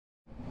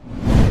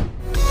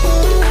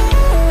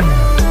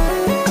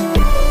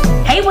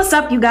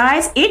what's up, you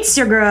guys? It's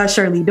your girl,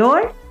 Shirley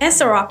Dorr. And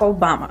Barack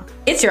Obama.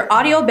 It's your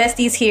audio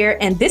besties here,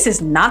 and this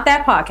is Not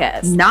That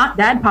Podcast. Not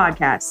That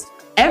Podcast.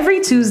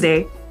 Every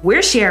Tuesday,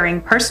 we're sharing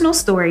personal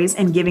stories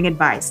and giving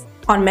advice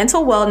on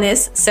mental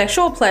wellness,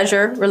 sexual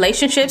pleasure,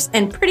 relationships,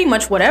 and pretty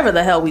much whatever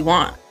the hell we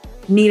want.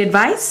 Need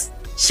advice?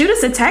 Shoot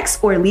us a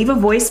text or leave a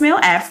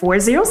voicemail at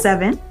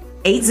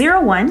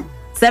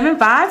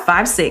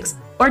 407-801-7556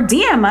 or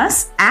DM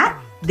us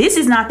at This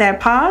Is Not That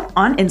Pod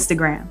on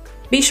Instagram.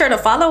 Be sure to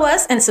follow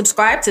us and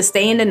subscribe to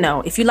stay in the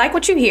know. If you like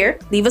what you hear,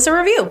 leave us a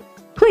review.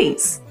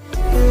 Please.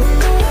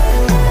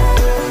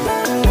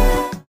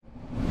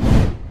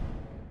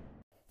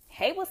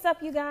 Hey, what's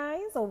up, you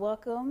guys?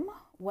 Welcome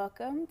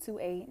to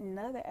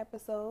another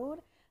episode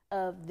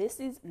of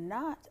This Is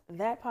Not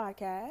That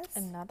Podcast.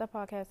 And not the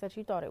podcast that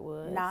you thought it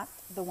was. Not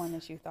the one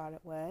that you thought it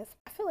was.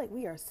 I feel like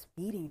we are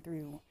speeding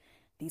through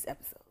these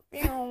episodes.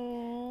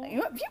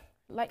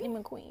 Lightning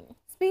McQueen.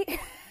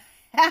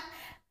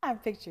 I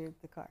pictured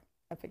the car.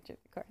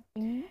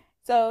 Mm-hmm.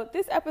 So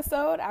this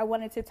episode, I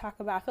wanted to talk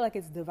about, I feel like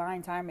it's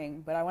divine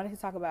timing, but I wanted to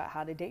talk about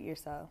how to date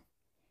yourself.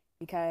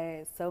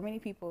 Because so many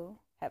people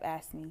have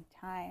asked me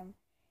time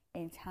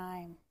and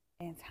time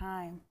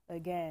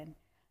again,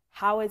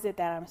 how is it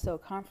that I'm so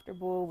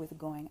comfortable with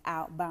going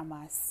out by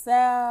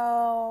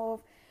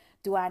myself?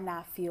 Do I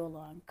not feel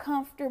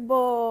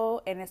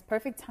uncomfortable? And it's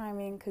perfect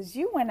timing because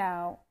you went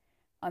out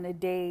on a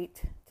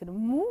date to the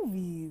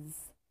movies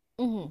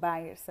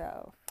by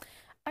yourself.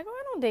 I go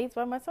out on dates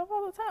by myself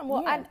all the time.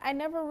 Well, yeah. I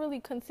never really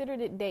considered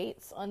it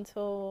dates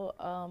until,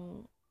 I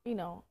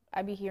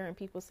be hearing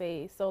people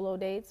say solo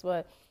dates,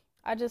 but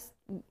I've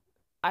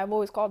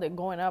always called it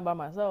going out by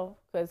myself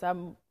because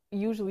I'm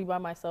usually by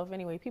myself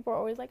anyway. People are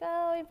always like,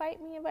 oh,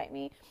 invite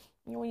me.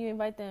 You know, when you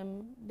invite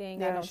them, they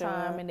ain't got no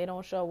time and they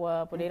don't show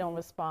up or they don't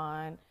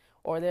respond.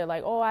 Or they're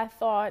like, oh, I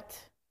thought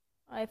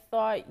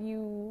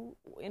you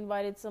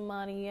invited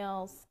somebody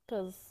else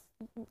because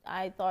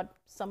I thought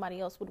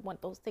somebody else would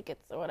want those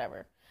tickets or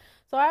whatever.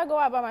 So I go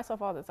out by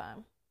myself all the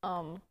time.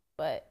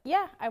 But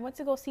yeah, I went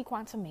to go see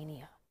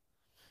Quantumania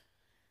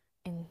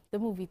in the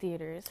movie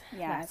theaters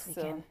last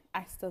weekend.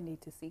 I still need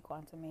to see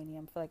Quantumania.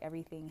 I feel like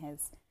everything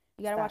has.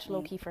 You gotta watch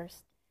Loki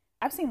first.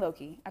 I've seen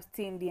Loki. I've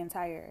seen the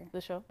entire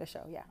show. The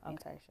show, yeah, the okay.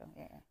 entire show.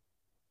 Yeah,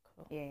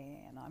 cool.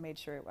 Yeah. No, I made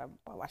sure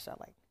I watched that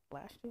like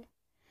last year.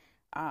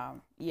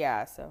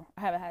 Yeah. So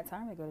I haven't had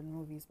time to go to the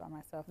movies by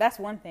myself. That's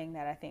one thing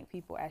that I think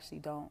people actually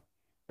don't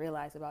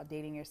realize about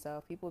dating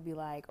yourself. People be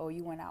like, "Oh,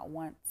 you went out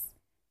once,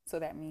 so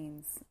that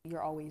means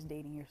you're always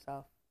dating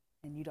yourself,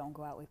 and you don't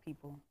go out with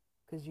people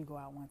because you go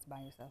out once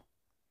by yourself."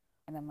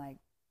 And I'm like,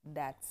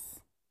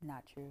 that's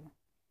not true.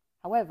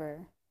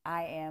 However,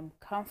 I am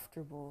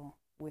comfortable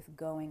with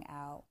going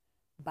out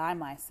by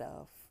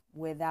myself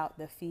without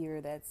the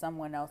fear that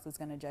someone else is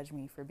going to judge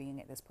me for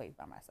being at this place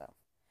by myself.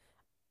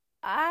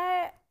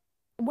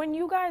 When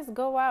you guys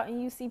go out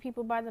and you see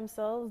people by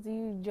themselves, do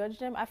you judge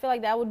them? I feel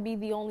like that would be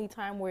the only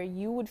time where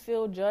you would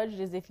feel judged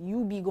is if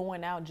you be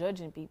going out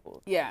judging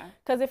people. Yeah.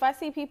 Because if I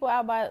see people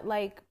out by,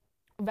 like,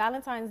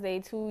 Valentine's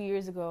Day 2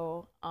 years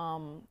ago,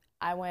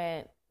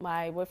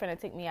 my boyfriend had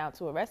taken me out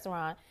to a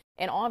restaurant,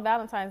 and on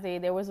Valentine's Day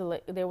there was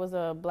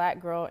a black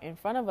girl in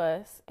front of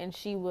us, and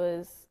she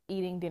was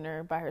eating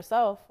dinner by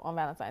herself on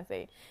Valentine's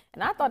Day,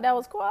 and I thought that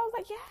was cool. I was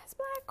like, yes,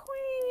 Black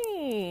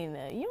Queen,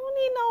 you don't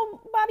need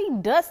nobody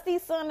dusty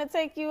son to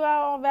take you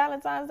out on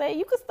Valentine's Day.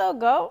 You could still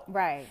go,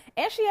 right?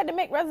 And she had to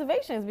make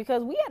reservations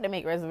because we had to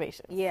make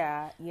reservations.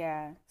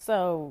 Yeah.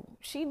 So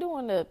she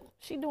doing the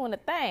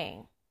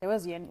thing. There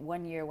was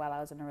 1 year while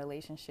I was in a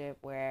relationship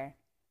where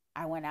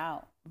I went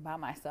out by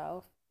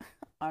myself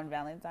on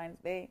Valentine's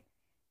Day,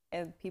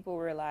 and people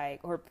were like,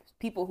 or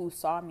people who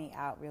saw me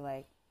out were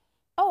like,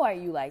 oh, are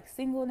you like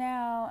single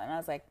now? And I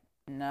was like,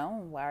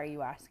 no, why are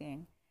you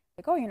asking?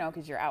 Like, oh,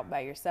 because you're out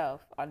by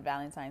yourself on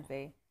Valentine's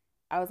Day.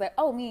 I was like,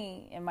 oh,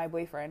 me and my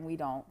boyfriend, we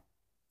don't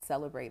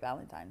celebrate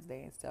Valentine's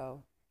Day,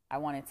 so I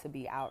wanted to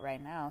be out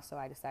right now, so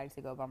I decided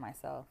to go by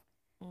myself.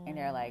 And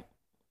they're like,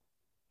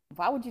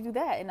 why would you do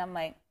that? And I'm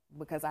like,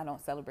 because I don't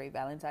celebrate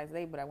Valentine's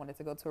Day, but I wanted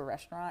to go to a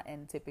restaurant,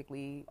 and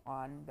typically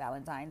on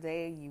Valentine's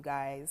Day, you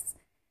guys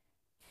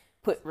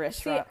put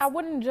restaurants. See, I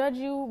wouldn't judge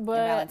you,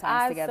 but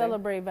I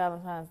celebrate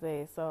Valentine's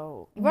Day.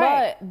 So,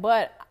 right.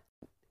 But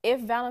if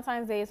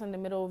Valentine's Day is in the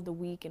middle of the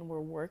week and we're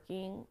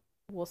working,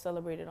 we'll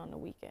celebrate it on the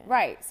weekend.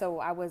 Right. So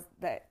I was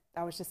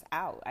just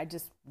out. I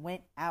just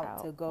went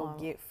out to go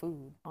get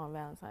food on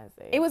Valentine's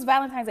Day. It was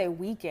Valentine's Day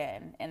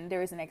weekend, and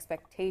there is an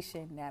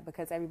expectation that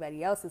because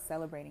everybody else is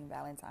celebrating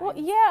Valentine's. Well,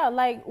 yeah,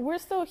 like we're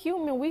still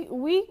human.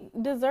 We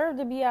deserve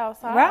to be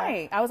outside.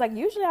 Right. I was like,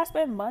 usually I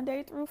spend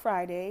Monday through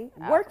Friday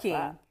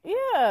working.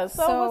 Yeah.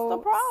 So what's the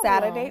problem?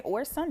 Saturday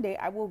or Sunday,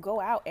 I will go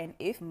out, and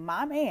if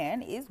my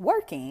man is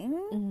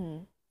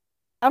working,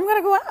 I'm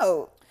gonna go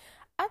out.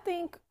 I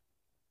think.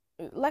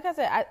 Like I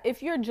said,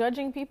 if you're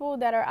judging people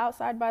that are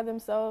outside by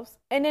themselves,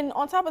 and then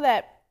on top of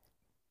that,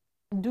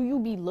 do you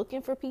be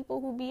looking for people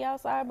who be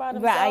outside by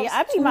themselves? Right,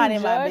 I be to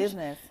minding my judge?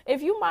 business.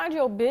 If you mind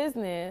your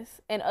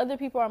business and other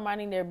people are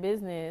minding their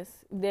business,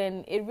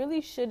 then it really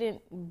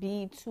shouldn't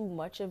be too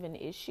much of an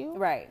issue.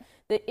 Right.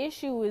 The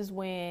issue is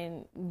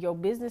when your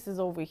business is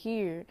over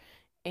here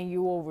and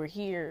you over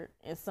here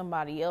in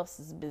somebody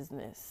else's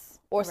business,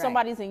 or Right.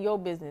 somebody's in your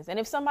business. And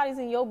if somebody's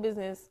in your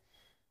business,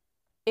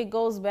 it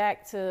goes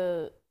back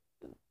to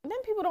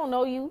then people don't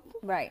know you.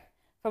 Right.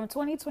 From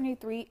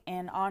 2023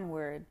 and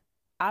onward,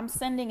 I'm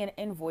sending an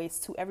invoice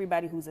to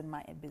everybody who's in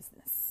my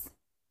business.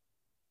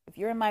 If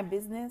you're in my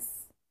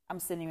business, I'm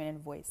sending you an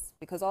invoice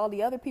because all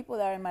the other people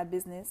that are in my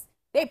business,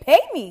 they pay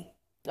me.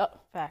 Oh,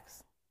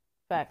 facts.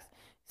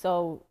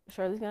 So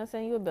Shirley's gonna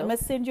send you a bill. I'm going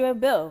to send you a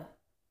bill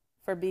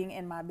for being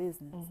in my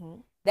business. Mm-hmm.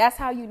 That's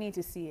how you need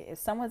to see it. If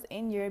someone's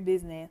in your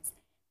business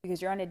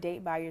because you're on a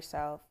date by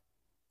yourself,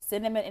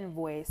 send them an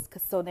invoice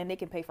so then they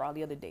can pay for all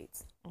the other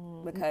dates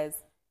because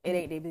it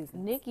ain't their business.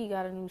 Nikki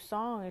got a new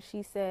song and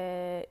she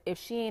said if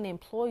she ain't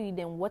employee,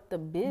 then what the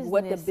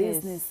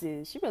business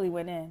is. She really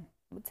went in.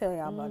 I'm going to tell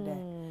y'all about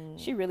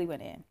that. She really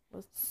went in.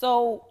 What's-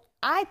 So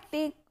I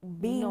think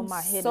being You know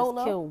my hitters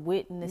solo, kill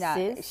witnesses.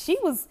 Nah, she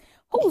was,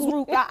 who's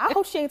Ruby? I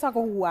hope she ain't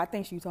talking who I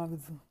think she's talking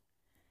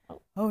to.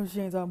 I hope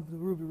she ain't talking to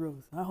Ruby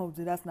Rose. I hope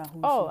that's not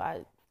who Well,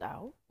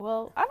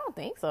 I don't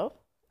think so.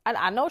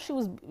 I know she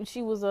was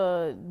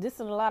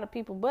dissing a lot of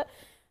people, but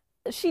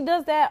she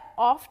does that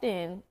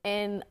often,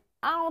 and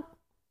I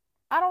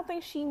don't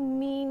think she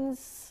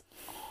means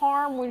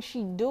harm when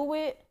she do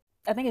it.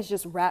 I think it's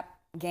just rap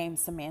game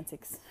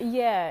semantics.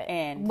 Yeah,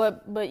 And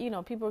but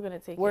people are gonna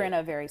take. We're in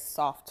a very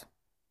soft,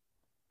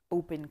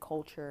 open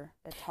culture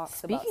that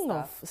talks about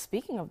stuff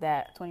Speaking of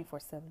that,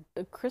 24/7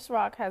 Chris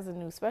Rock has a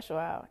new special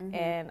out,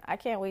 and I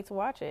can't wait to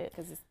watch it.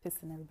 because it's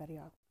pissing everybody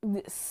off.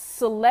 The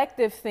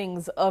selective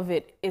things of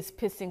it is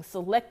pissing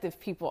selective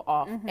people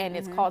off, and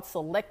it's called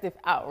selective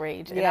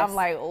outrage. And Yes. I'm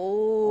like,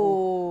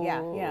 oh,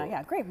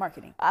 Yeah. Great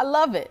marketing. I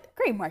love it.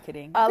 Great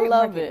marketing. I Great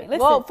love marketing. it. Listen,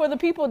 Well, for the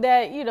people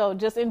that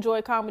just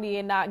enjoy comedy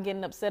and not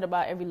getting upset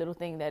about every little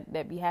thing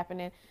that be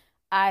happening,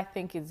 I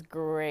think it's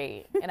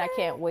great, and I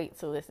can't wait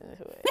to listen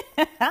to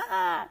it.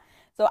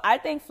 so I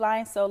think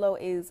flying solo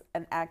is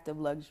an act of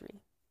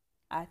luxury.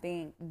 I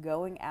think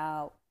going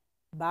out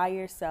by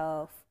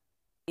yourself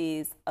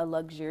is a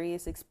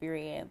luxurious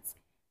experience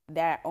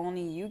that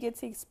only you get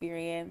to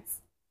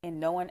experience and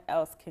no one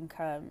else can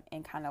come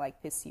and kind of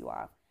like piss you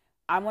off.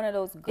 I'm one of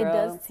those girls. It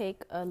does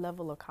take a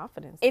level of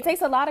confidence. It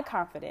takes a lot of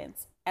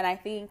confidence. And I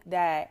think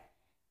that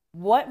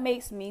what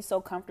makes me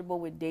so comfortable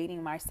with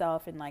dating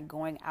myself and like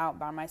going out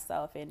by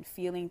myself and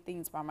feeling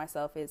things by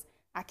myself is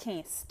I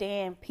can't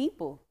stand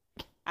people.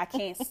 I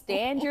can't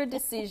stand your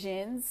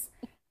decisions.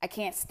 I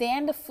can't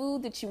stand the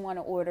food that you want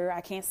to order.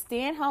 I can't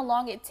stand how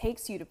long it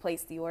takes you to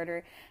place the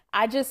order.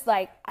 I just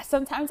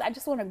sometimes I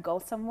just want to go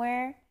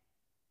somewhere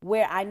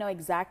where I know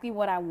exactly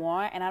what I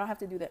want and I don't have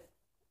to do that.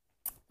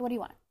 What do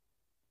you want?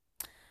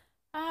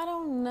 I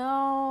don't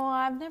know.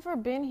 I've never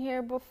been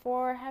here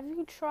before. Have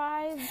you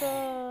tried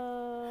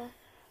the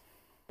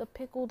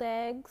pickled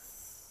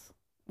eggs?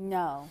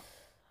 No.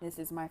 This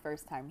is my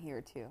first time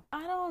here too.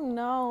 I don't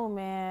know,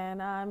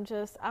 man. I'm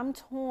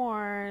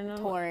torn.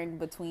 Torn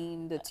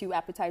between the two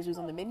appetizers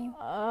on the menu?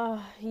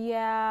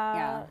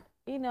 Yeah.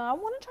 I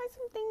want to try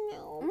something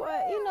new,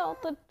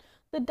 but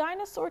the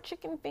dinosaur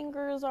chicken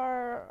fingers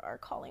are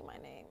calling my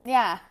name.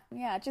 Yeah.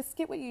 Just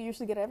get what you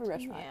usually get at every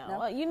restaurant.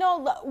 Yeah. No?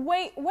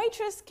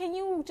 Waitress, can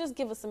you just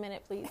give us a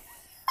minute, please?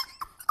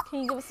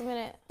 Can you give us a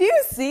minute? Do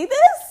you see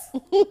this?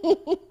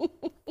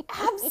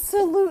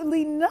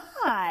 Absolutely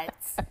not.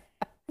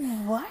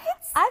 What?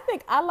 I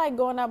think I like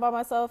going out by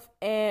myself,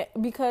 and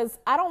because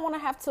I don't want to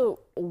have to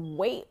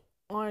wait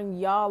on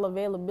y'all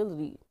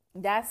availability.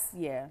 That's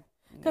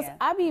Because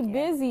I be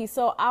busy,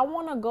 so I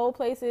want to go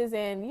places,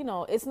 and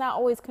it's not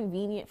always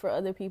convenient for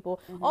other people.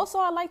 Also,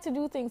 I like to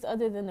do things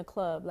other than the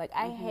club. Like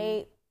I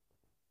hate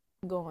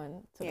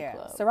going to the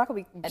club. So Rock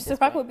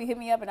would be hitting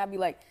me up, and I'd be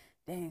like,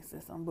 "Dang,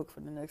 sis, I'm booked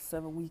for the next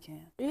 7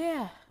 weekends."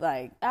 Yeah,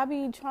 like I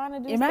be trying to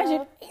do.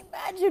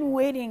 Imagine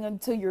waiting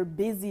until your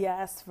busy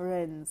ass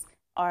friends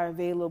are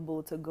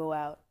available to go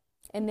out,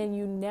 and then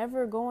you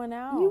never going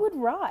out. You would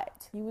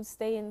rot. You would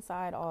stay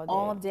inside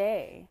all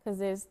day.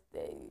 Because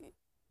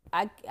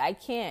I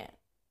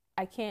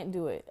can't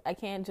do it. I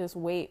can't just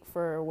wait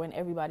for when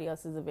everybody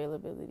else's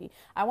availability.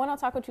 I went on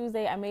Taco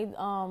Tuesday.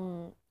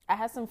 I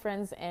had some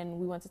friends and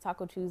we went to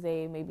Taco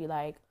Tuesday maybe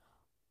like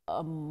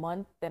a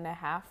month and a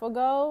half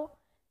ago,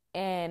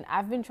 and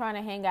I've been trying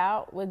to hang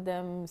out with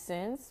them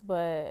since,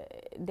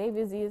 but they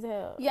busy as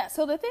hell. Yeah,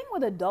 so the thing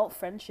with adult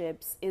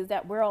friendships is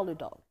that we're all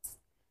adults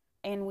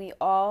and we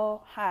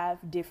all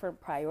have different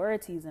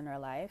priorities in our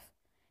life.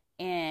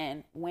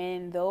 And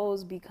when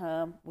those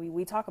become,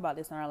 we talk about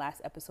this in our last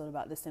episode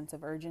about the sense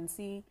of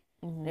urgency.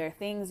 There are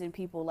things in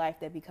people's life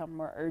that become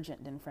more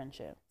urgent than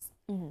friendships.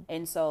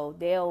 And so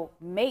they'll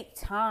make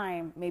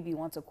time maybe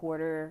once a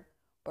quarter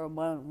or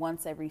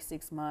once every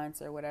 6 months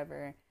or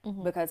whatever,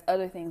 because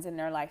other things in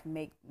their life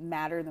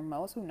matter the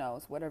most. Who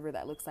knows, whatever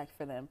that looks like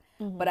for them.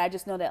 But I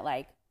just know that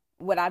like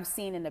what I've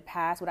seen in the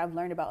past, what I've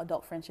learned about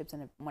adult friendships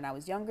when I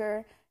was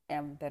younger,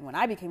 and then when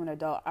I became an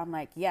adult, I'm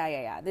like,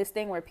 yeah. This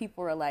thing where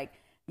people are like,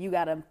 you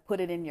gotta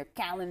put it in your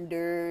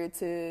calendar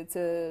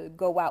to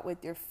go out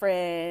with your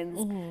friends,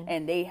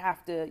 and you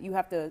have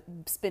to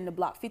spin the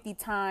block 50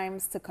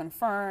 times to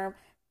confirm.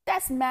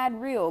 That's mad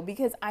real,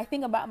 because I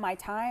think about my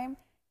time,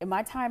 and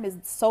my time is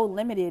so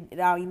limited.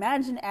 Now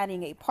imagine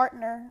adding a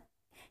partner,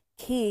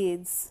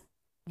 kids,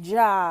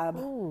 job.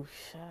 Ooh,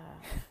 shit.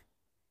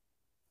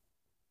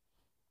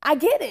 I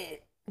get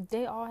it.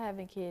 They all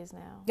having kids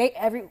now.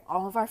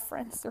 All of our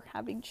friends are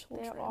having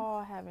children. They're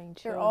all having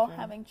children. They're all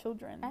having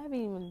children. I haven't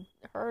even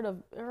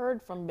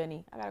heard from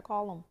Benny. I gotta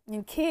call him.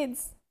 And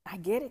kids, I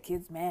get it.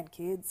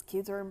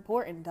 Kids are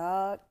important,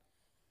 dog.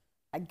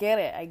 I get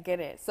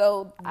it.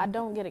 So I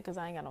don't get it because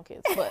I ain't got no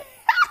kids, but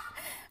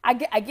I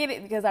get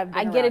it because I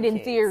get it in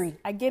kids. theory.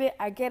 I get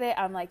it.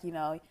 I'm like,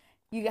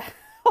 you got.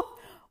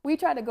 We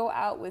tried to go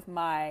out with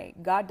my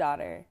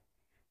goddaughter,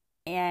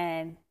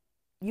 and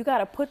you got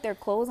to put their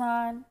clothes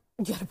on.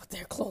 You gotta put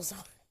their clothes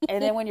on.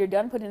 And then when you're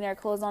done putting their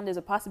clothes on, there's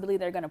a possibility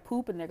they're gonna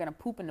poop, and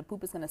the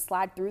poop is gonna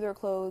slide through their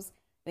clothes.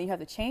 Then you have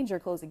to change your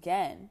clothes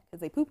again because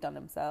they pooped on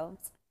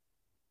themselves.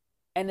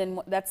 And then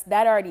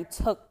that already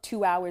took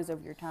 2 hours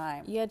of your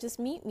time. Yeah, just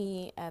meet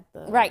me at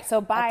the right.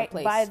 So by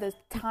the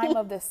time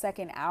of the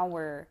second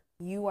hour,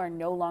 you are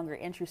no longer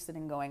interested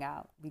in going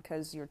out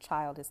because your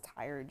child has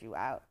tired you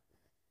out.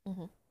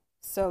 Mm-hmm.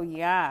 So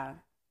yeah.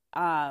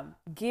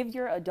 Give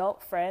your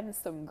adult friends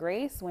some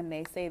grace when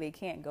they say they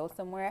can't go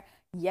somewhere.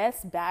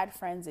 Yes, bad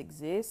friends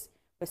exist,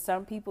 but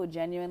some people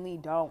genuinely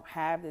don't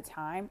have the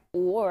time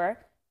or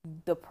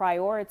the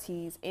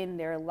priorities in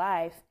their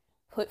life.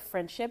 Put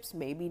friendships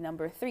maybe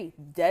number 3.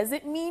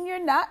 Doesn't mean you're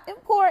not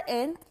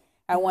important.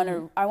 I want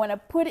to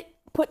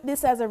put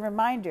this as a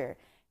reminder.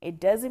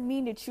 It doesn't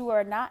mean that you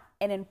are not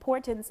an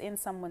importance in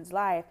someone's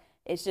life.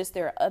 It's just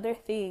there are other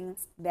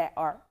things that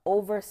are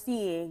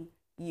overseeing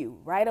you,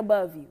 right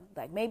above you,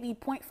 like maybe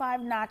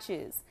 0.5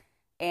 notches,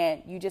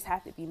 and you just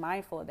have to be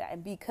mindful of that.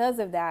 And because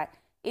of that,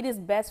 it is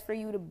best for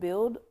you to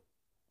build.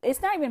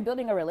 It's not even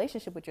building a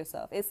relationship with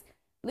yourself. It's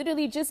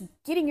literally just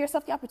getting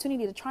yourself the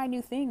opportunity to try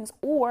new things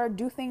or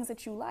do things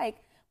that you like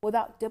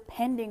without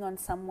depending on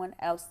someone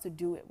else to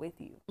do it with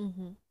you.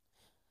 Mm-hmm.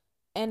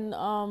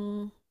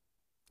 And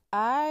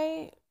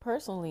I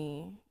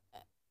personally,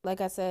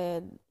 like I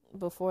said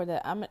before,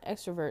 that I'm an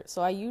extrovert,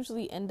 so I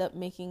usually end up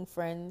making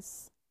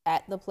friends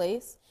at the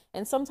place.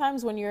 And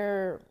sometimes when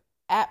you're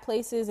at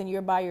places and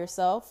you're by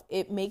yourself,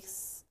 it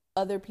makes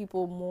other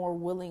people more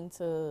willing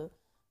to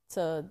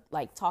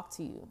like talk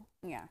to you.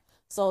 Yeah.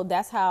 So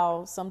that's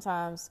how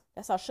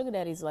sugar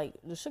daddies, like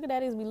the sugar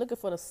daddies be looking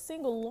for the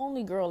single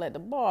lonely girl at the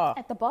bar.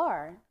 At the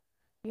bar.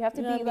 You have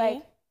to be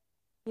like,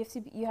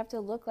 you have to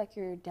look like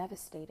you're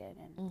devastated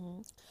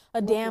and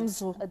a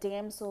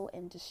damsel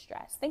in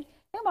distress. Think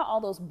about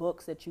all those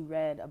books that you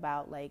read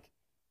about like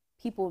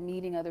people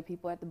meeting other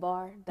people at the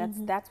bar.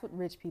 That's what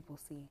rich people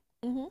see.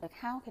 Like,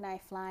 how can I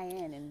fly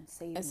in and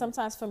save you?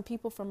 Sometimes from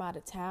people from out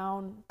of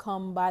town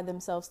come by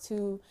themselves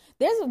too.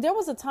 There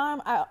was a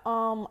time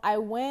I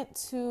went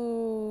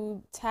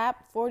to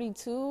Tap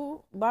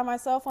 42 by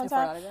myself one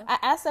time. I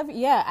asked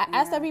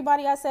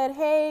everybody. I said,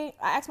 hey,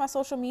 I asked my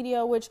social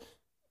media, which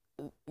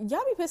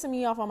y'all be pissing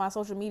me off on my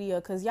social media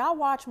because y'all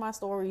watch my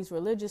stories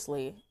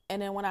religiously,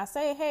 and then when I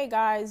say, hey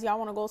guys, y'all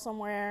want to go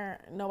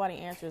somewhere, nobody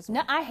answers me.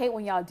 No, I hate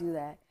when y'all do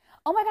that.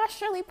 Oh my gosh,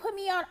 Shirley, put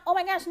me on. Oh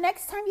my gosh,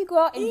 next time you go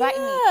out, invite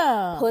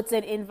me. Puts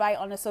an invite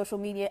on the social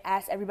media,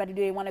 asks everybody,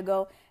 do they want to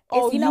go?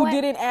 You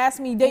didn't ask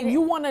me. You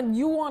want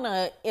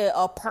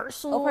a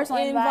personal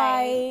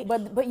invite.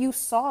 But you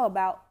saw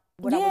about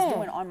what I was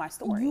doing on my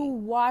story. You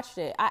watched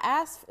it. I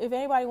asked if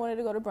anybody wanted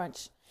to go to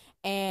brunch,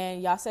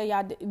 and y'all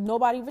said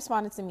nobody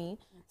responded to me.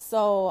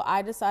 So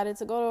I decided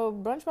to go to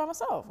brunch by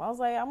myself. I was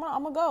like, I'm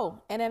gonna go.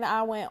 And then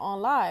I went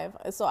on live.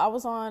 So I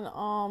was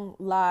on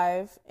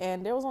live,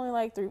 and there was only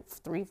like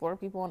 3-4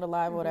 people on the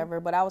live or whatever.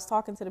 But I was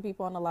talking to the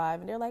people on the live,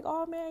 and they're like,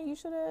 oh man, you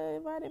should have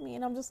invited me.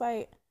 And I'm just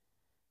like,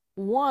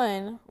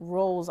 1,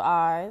 rolls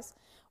eyes.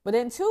 But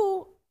then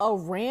 2, a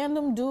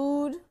random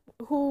dude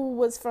who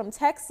was from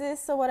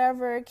Texas or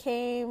whatever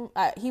came.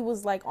 He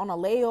was like on a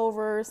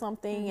layover or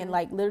something, and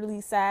like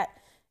literally sat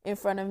in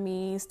front of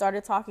me,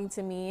 started talking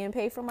to me, and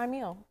paid for my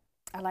meal.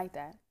 I like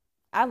that.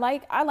 I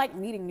like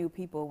meeting new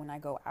people when I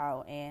go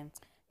out, and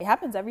it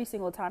happens every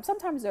single time.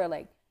 Sometimes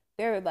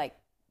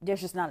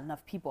there's just not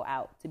enough people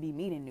out to be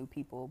meeting new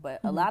people, but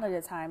a lot of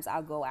the times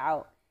I'll go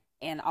out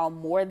and I'll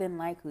more than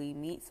likely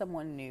meet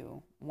someone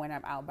new when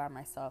I'm out by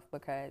myself,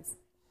 because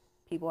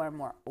people are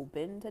more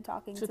open to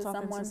talking to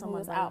someone who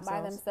is out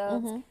by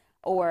themselves.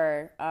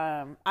 Or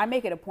I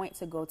make it a point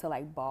to go to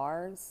like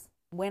bars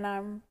when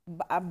I'm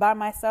by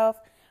myself,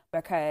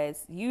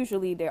 because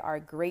usually there are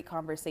great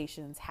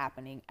conversations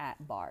happening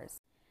at bars.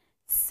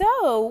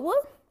 So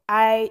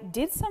I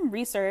did some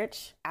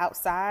research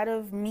outside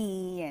of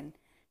me and,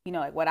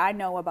 like what I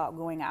know about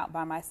going out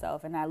by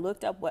myself. And I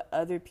looked up what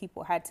other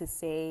people had to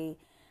say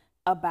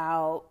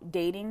about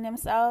dating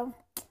themselves.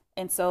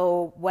 And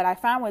so what I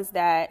found was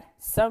that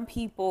some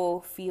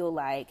people feel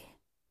like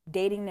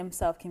dating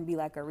themselves can be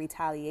like a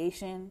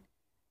retaliation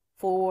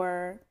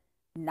for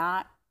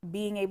not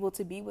being able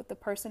to be with the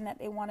person that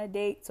they want to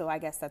date. So I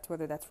guess that's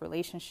whether that's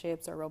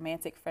relationships or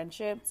romantic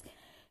friendships.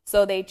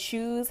 So they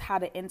choose how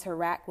to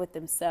interact with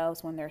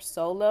themselves when they're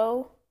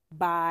solo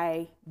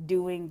by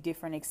doing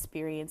different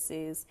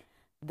experiences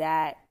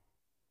that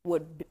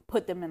would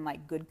put them in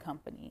like good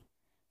company.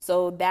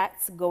 So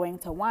that's going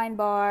to wine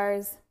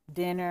bars,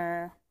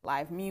 dinner,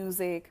 live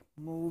music,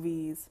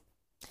 movies.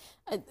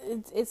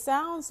 It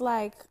sounds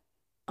like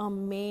a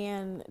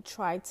man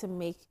tried to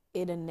make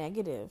it a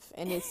negative,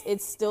 and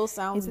it still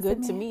sounds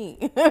good to me.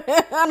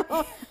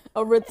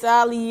 A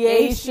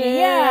retaliation.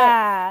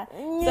 Yeah.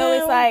 So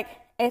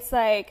it's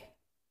like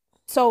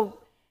so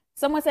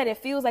someone said it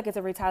feels like it's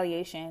a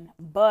retaliation,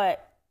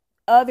 but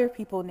other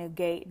people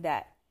negate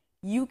that.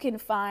 You can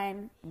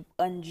find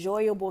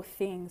enjoyable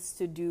things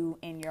to do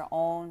in your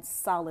own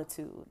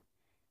solitude,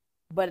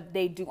 but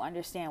they do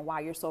understand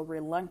why you're so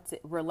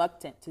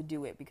reluctant to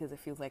do it, because it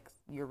feels like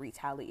you're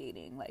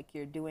retaliating, like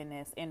you're doing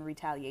this in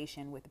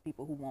retaliation with the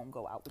people who won't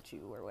go out with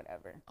you or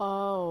whatever.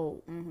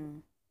 Oh. Mm-hmm.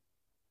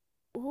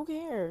 Who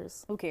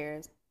cares? Who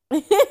cares?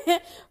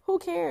 Who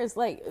cares?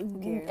 Like,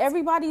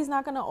 everybody's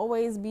not going to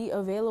always be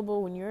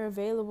available when you're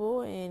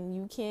available, and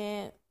you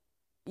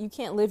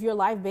can't live your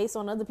life based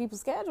on other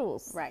people's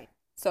schedules. Right.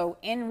 So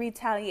in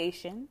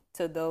retaliation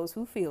to those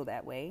who feel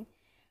that way,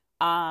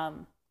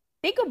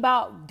 think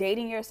about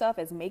dating yourself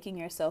as making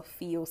yourself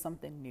feel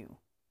something new.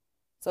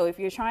 So if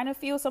you're trying to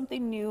feel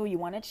something new, you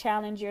want to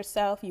challenge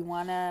yourself, you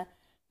want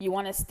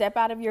to step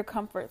out of your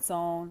comfort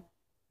zone.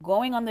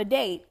 Going on the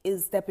date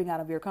is stepping out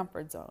of your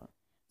comfort zone.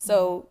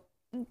 So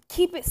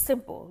keep it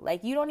simple.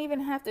 Like, you don't even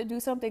have to do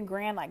something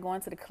grand like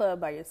going to the club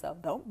by yourself.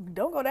 Don't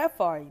go that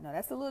far. You know,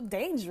 that's a little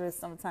dangerous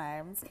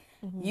sometimes.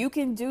 Mm-hmm. You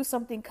can do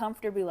something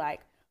comfortably like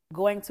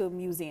going to a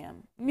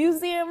museum.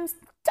 Museums,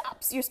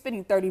 tops, you're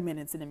spending 30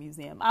 minutes in a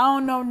museum. I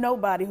don't know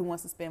nobody who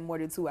wants to spend more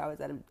than 2 hours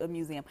at a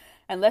museum,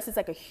 unless it's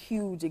like a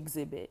huge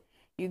exhibit.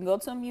 You can go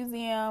to a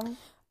museum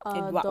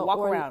and walk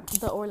around.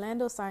 The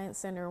Orlando Science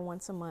Center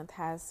once a month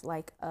has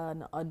like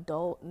an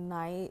adult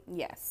night.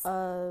 Yes.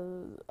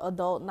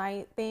 Adult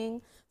night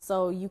thing.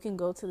 So you can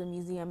go to the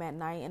museum at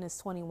night, and it's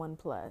 21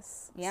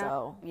 plus. Yeah.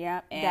 So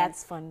yeah. And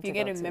that's fun. If you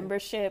get a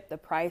membership, the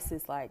price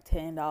is like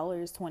 $10,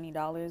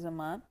 $20 a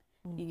month.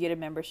 Mm-hmm. You get a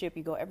membership,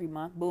 you go every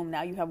month. Boom.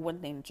 Now you have one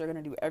thing that you're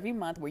going to do every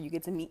month where you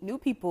get to meet new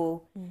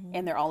people,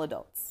 and they're all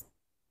adults.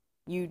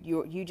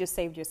 You just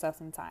saved yourself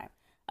some time.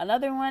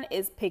 Another one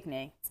is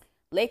picnics.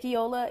 Lake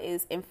Eola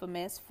is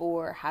infamous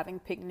for having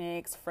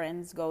picnics.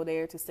 Friends go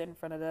there to sit in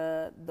front of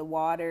the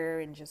water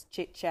and just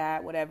chit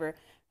chat, whatever.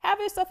 Have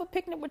yourself a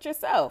picnic with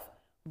yourself.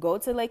 Go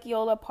to Lake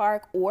Eola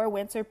Park or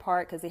Winter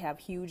Park, because they have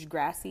huge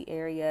grassy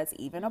areas,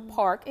 even a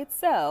park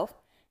itself,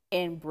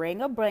 and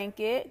bring a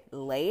blanket,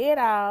 lay it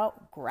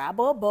out, grab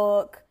a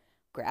book,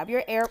 grab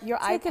your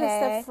iPad. Take it a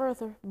step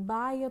further.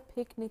 Buy a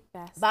picnic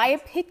basket. Buy a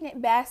picnic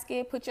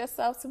basket. Put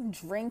yourself some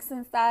drinks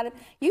inside of it.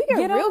 You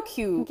get real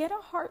cute. Get a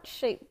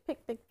heart-shaped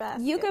picnic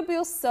basket. You could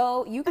be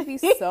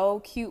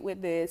so cute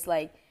with this.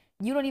 Like,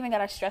 you don't even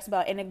gotta stress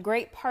about it. And the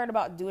great part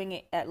about doing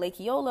it at Lake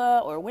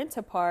Eola or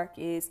Winter Park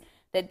is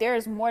that there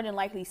is more than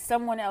likely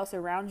someone else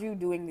around you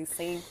doing the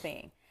same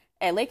thing.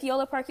 At Lake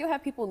Eola Park, you'll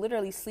have people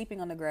literally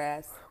sleeping on the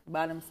grass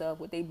by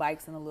themselves with their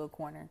bikes in a little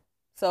corner.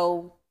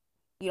 So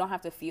you don't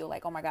have to feel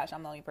like, oh my gosh,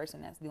 I'm the only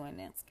person that's doing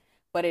this.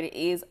 But it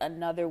is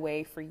another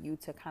way for you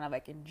to kind of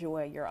like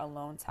enjoy your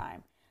alone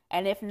time.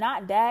 And if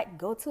not that,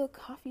 go to a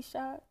coffee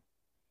shop.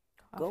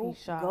 Go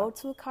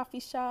to a coffee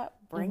shop.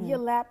 Bring your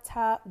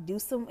laptop.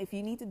 If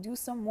you need to do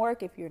some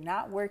work, if you're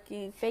not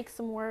working. Fake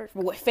some work.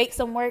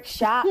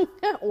 Shop.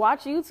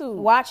 Watch YouTube.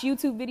 Watch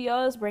YouTube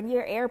videos. Bring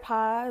your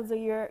AirPods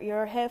or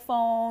your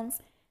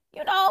headphones.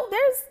 You know,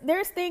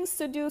 there's things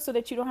to do so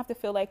that you don't have to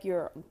feel like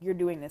you're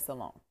doing this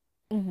alone.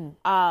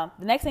 Mm-hmm.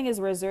 The next thing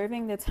is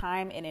reserving the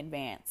time in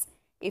advance.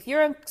 If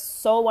you're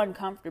so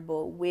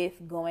uncomfortable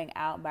with going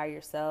out by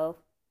yourself,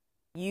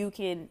 you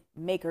can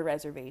make a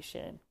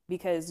reservation,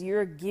 because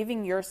you're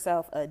giving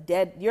yourself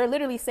you're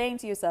literally saying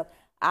to yourself,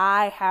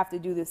 I have to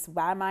do this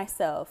by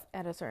myself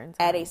at a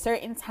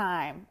certain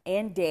time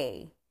and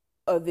day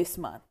of this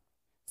month.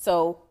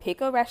 So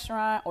pick a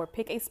restaurant or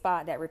pick a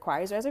spot that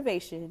requires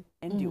reservation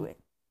and do it.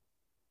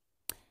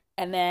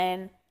 And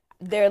then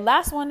their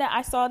last one that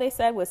I saw, they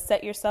said, was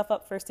set yourself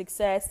up for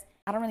success.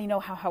 I don't really know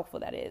how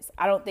helpful that is.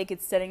 I don't think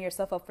it's setting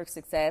yourself up for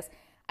success.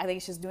 I think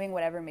it's just doing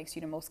whatever makes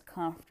you the most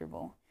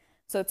comfortable.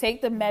 So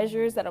take the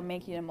measures that'll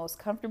make you the most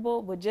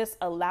comfortable, but just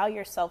allow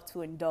yourself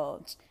to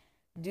indulge.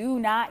 Do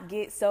not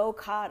get so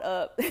caught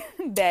up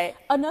that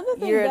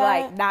you're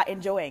like not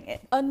enjoying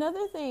it.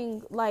 Another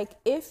thing, like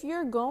if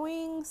you're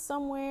going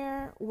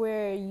somewhere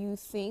where you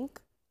think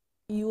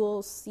you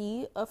will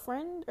see a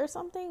friend or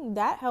something,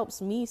 that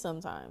helps me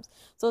sometimes.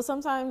 So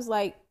sometimes,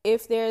 like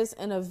if there's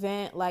an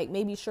event, like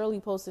maybe Shirley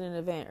posted an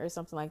event or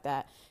something like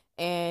that,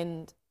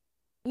 and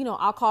you know,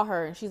 I'll call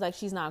her and she's like,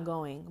 she's not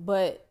going.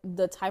 But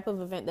the type of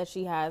event that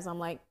she has, I'm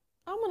like,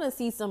 I'm going to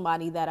see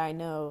somebody that I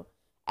know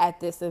at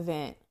this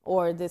event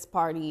or this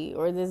party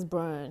or this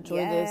brunch or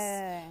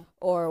this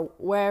or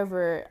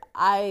wherever,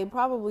 I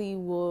probably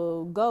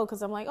will go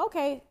because I'm like,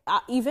 okay,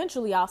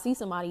 eventually I'll see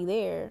somebody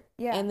there.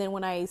 Yeah. And then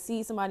when I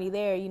see somebody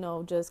there, you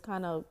know, just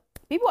kind of.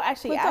 People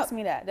actually ask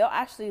me that. They'll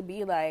actually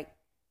be like,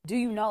 do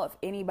you know if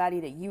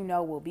anybody that you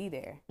know will be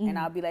there? Mm-hmm. And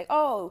I'll be like,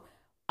 oh,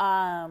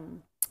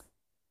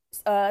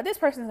 this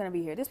person's going to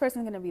be here. This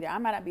person's going to be there. I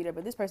might not be there,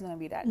 but this person's going to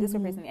be that. This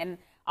person. And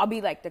I'll be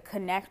like the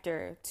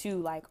connector to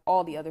like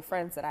all the other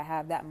friends that I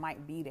have that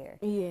might be there.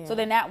 Yeah. So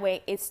then that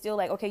way it's still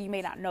like, okay, you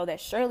may not know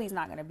that Shirley's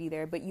not going to be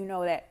there, but you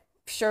know that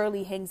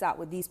Shirley hangs out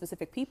with these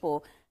specific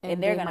people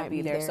and they're going to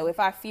be there. So if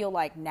I feel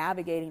like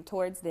navigating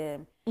towards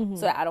them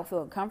so that I don't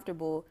feel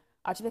uncomfortable,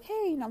 I'll just be like,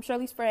 hey, you know, I'm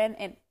Shirley's friend.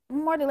 And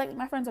more than likely,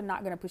 my friends are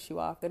not going to push you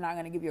off. They're not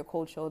going to give you a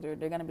cold shoulder.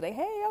 They're going to be like,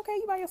 hey, okay,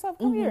 you by yourself,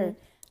 come here.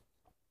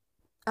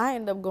 I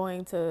end up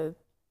going to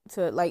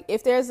like,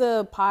 if there's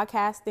a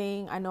podcast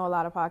thing, I know a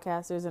lot of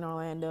podcasters in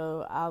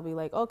Orlando, I'll be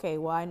like, okay,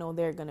 well, I know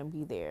they're going to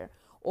be there.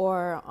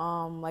 Or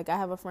like I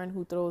have a friend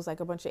who throws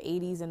like a bunch of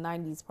 80s and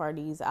 90s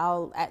parties.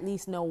 I'll at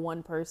least know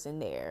one person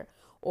there.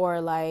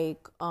 Or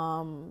like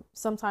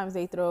sometimes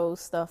they throw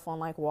stuff on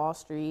like Wall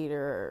Street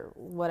or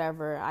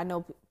whatever. I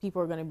know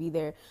people are going to be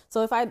there.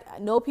 So if I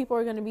know people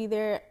are going to be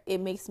there, it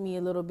makes me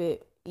a little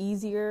bit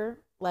easier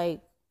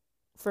like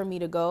for me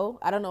to go.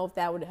 I don't know if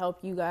that would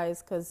help you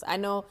guys, because I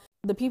know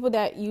the people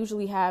that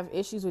usually have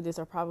issues with this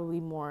are probably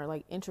more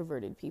like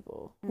introverted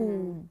people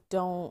who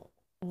don't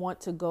want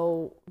to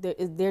go.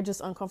 They're just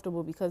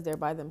uncomfortable because they're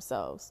by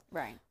themselves.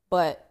 Right.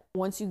 But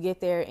once you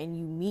get there and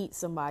you meet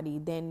somebody,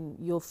 then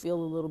you'll feel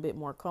a little bit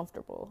more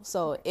comfortable.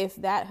 So if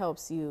that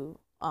helps you,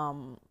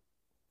 going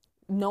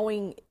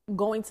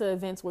to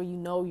events where you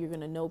know you're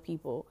going to know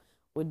people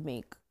would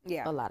make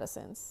a lot of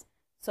sense.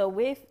 So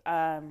with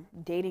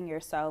dating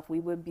yourself, we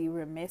would be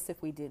remiss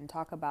if we didn't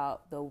talk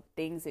about the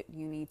things that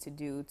you need to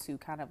do to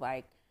kind of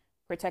like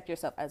protect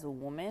yourself as a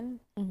woman.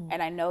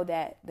 And I know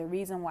that the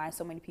reason why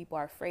so many people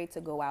are afraid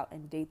to go out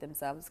and date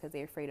themselves is because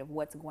they're afraid of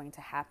what's going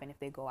to happen if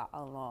they go out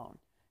alone.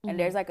 And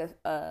there's like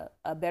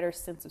a better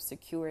sense of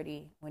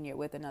security when you're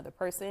with another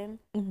person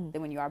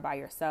than when you are by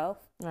yourself.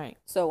 Right.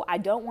 So I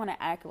don't want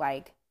to act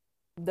like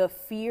the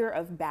fear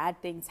of bad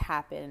things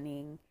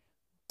happening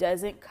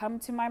doesn't come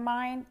to my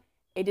mind.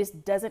 It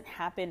just doesn't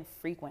happen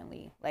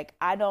frequently. Like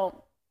I don't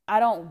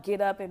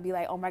get up and be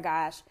like, oh my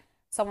gosh,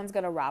 someone's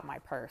going to rob my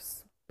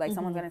purse. Like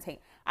someone's going to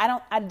take,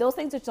 those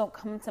things just don't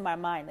come to my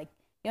mind. Like,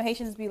 you know,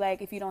 Haitians be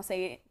like, if you don't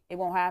say it, it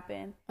won't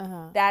happen.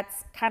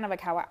 That's kind of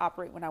like how I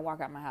operate when I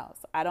walk out my house.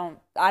 I don't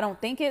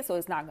think it, so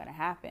it's not going to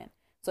happen.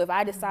 So if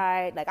I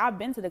decide, like I've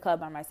been to the club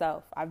by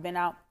myself. I've been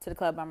out to the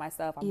club by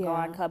myself. I've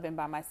gone clubbing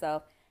by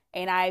myself.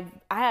 And I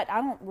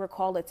don't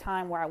recall a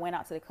time where I went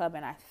out to the club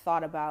and I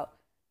thought about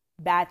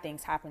bad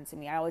things happen to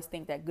me. I always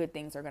think that good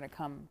things are going to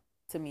come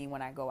to me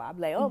when I go out.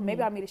 I'm like, oh,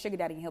 maybe I'll meet a sugar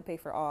daddy and he'll pay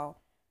for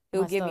all.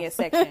 He'll give me a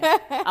section.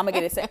 I'm going to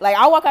get a section. Like,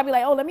 I'll walk out and be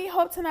like, oh, let me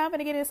hope tonight I'm going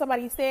to get in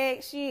somebody's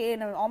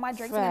section and all my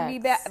drinks are going to be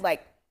bad.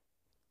 Like,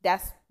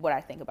 that's what I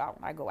think about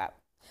when I go out.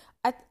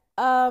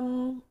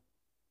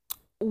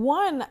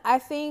 I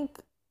think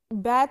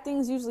bad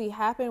things usually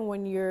happen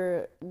when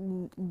you're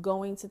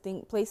going to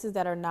places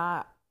that are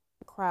not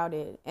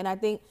crowded. And I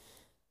think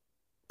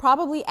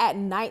probably at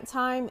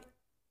nighttime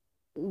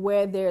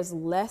where there's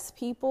less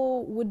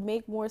people would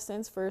make more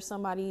sense for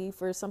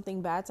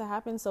something bad to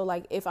happen. So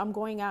like if I'm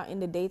going out in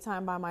the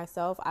daytime by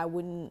myself, I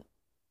wouldn't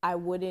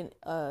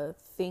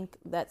think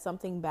that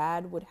something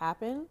bad would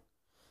happen.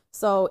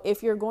 So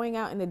if you're going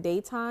out in the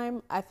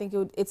daytime, I think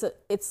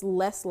it's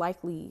less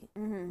likely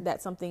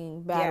that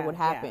something bad would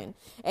happen.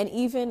 Yeah. And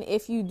even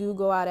if you do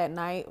go out at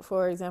night,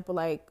 for example,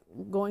 like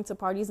going to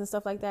parties and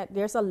stuff like that,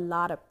 there's a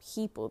lot of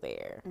people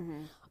there.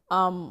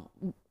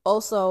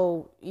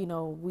 Also, you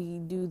know, we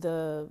do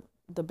the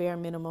bare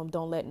minimum.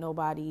 Don't let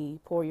nobody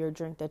pour your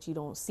drink that you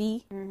don't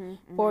see.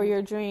 Pour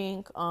your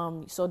drink.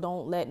 So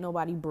don't let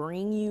nobody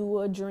bring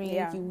you a drink.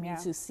 You need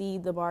to see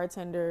the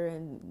bartender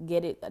and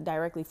get it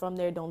directly from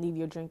there. Don't leave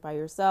your drink by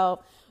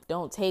yourself.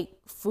 Don't take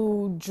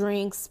food,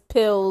 drinks,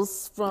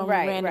 pills from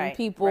random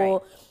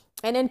people.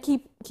 And then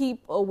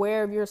keep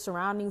aware of your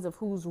surroundings, of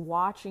who's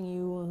watching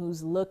you and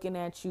who's looking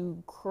at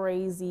you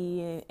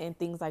crazy and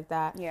things like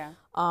that. Yeah.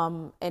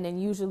 And then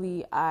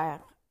usually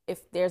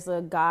if there's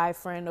a guy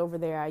friend over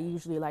there, I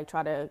usually like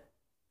try to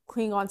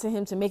cling on to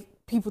him to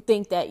make people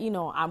think that, you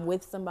know, I'm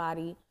with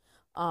somebody.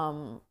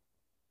 Those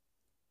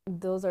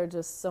are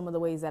just some of the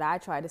ways that I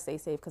try to stay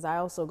safe, because I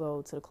also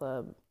go to the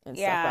club and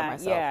stuff by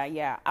myself.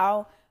 Yeah.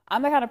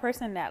 I'm the kind of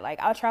person that like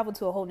I'll travel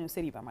to a whole new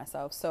city by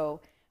myself.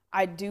 So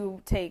I do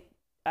take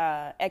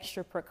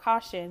extra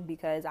precaution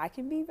because I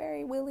can be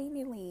very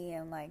willy-nilly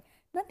and like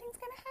nothing's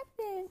gonna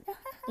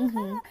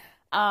happen.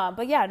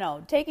 But yeah,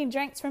 no, taking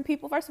drinks from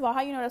people, first of all, how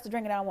you know that's the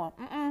drink that I want?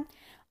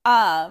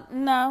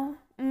 No,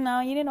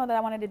 you didn't know that I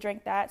wanted to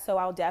drink that. So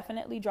I'll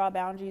definitely draw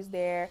boundaries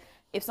there.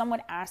 If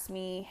someone asks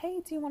me, hey,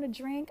 do you want a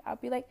drink? I'll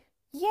be like,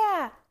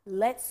 yeah,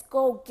 let's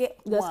go get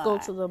Let's one. go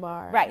to the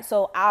bar. Right.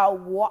 So I'll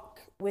walk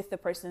with the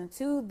person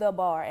to the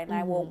bar and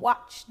I will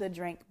watch the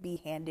drink be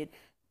handed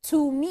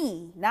to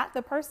me, not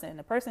the person.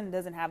 The person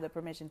doesn't have the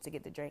permission to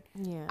get the drink.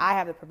 Yeah. I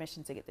have the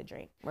permission to get the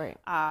drink. Right.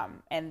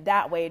 And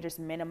that way it just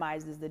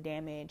minimizes the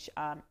damage.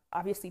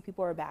 Obviously,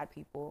 people are bad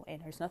people,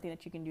 and there's nothing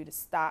that you can do to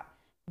stop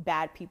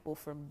bad people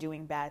from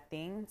doing bad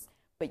things.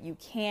 But you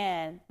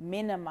can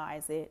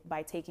minimize it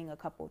by taking a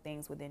couple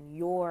things within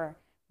your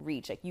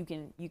reach. Like you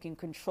can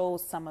control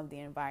some of the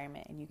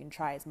environment, and you can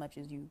try as much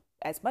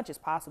as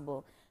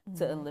possible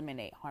to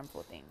eliminate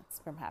harmful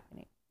things from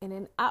happening. And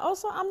then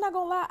I'm not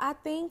gonna lie,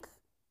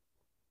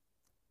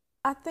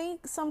 I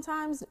think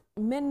sometimes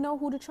men know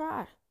who to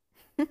try.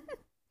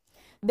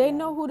 They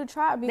know who to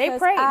try because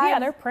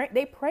They prey.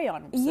 They prey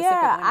on specific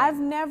yeah, women. I've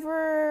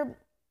never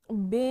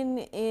been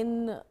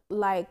in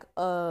like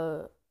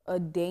a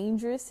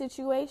dangerous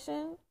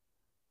situation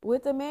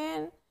with a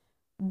man,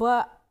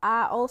 but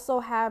I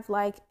also have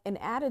like an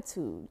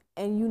attitude,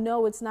 and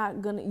it's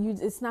not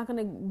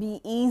gonna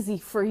be easy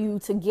for you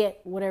to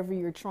get whatever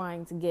you're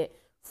trying to get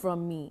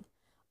from me.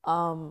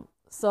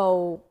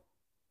 So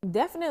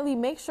definitely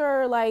make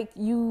sure like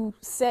you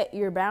set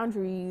your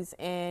boundaries,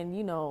 and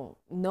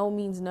no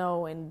means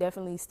no, and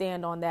definitely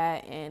stand on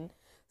that. And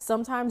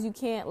sometimes you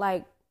can't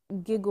like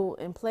giggle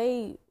and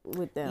play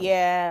with them.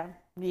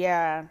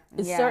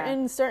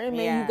 Certain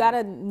men you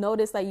gotta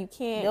notice that you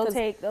can't.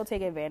 They'll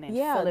take advantage.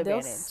 Yeah, they'll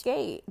advantage.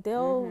 Skate.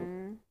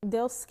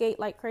 They'll skate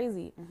like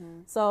crazy.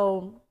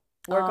 So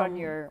work on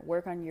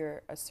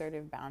your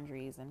assertive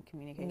boundaries and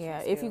communication.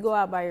 Yeah, skills. if you go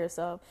out by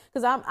yourself,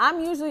 because I'm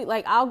usually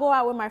like I'll go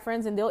out with my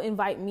friends and they'll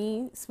invite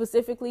me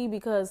specifically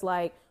because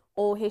like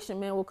old Haitian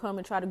men will come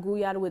and try to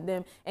gouillade with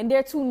them, and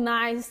they're too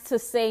nice to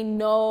say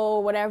no,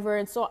 whatever.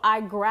 And so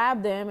I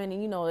grab them, and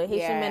the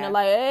Haitian men are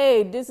like,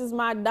 "Hey, this is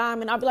my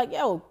dime," and I'll be like,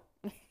 "Yo,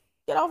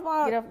 get off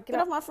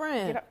my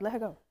friend. Let her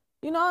go."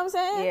 You know what I'm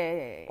saying?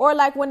 Yeah. Or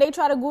like when they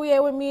try to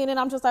gouillade with me, and then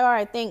I'm just like, "All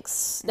right,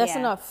 thanks. That's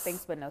enough.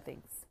 Thanks, but no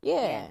thanks."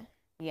 Yeah.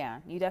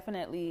 You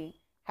definitely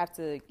have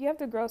to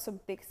grow some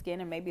thick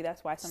skin, and maybe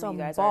that's why some of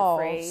you guys balls.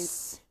 are afraid.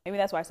 Maybe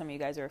that's why some of you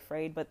guys are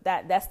afraid, but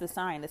that's the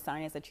sign. The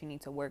sign is that you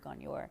need to work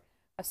on your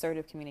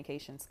assertive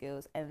communication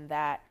skills, and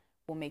that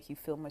will make you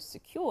feel more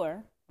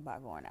secure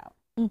about going out.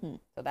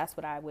 So that's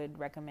what I would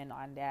recommend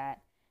on that.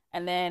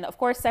 And then, of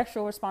course,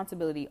 sexual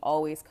responsibility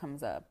always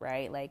comes up,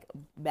 right? Like,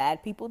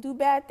 bad people do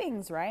bad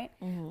things, right?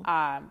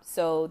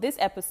 So this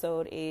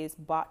episode is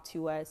brought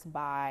to us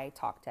by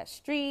Talk Test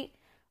Street.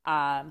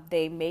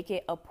 They make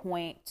it a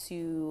point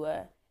to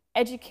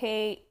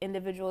educate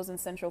individuals in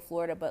Central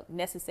Florida, but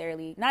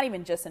necessarily not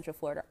even just Central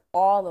Florida,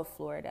 all of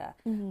Florida,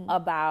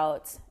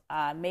 about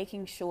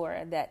making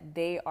sure that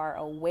they are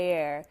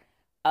aware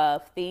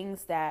of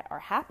things that are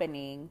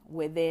happening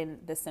within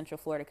the Central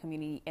Florida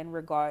community in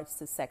regards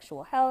to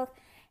sexual health.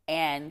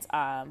 And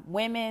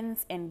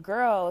Women's and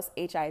Girls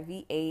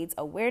HIV/AIDS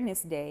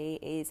Awareness Day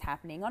is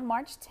happening on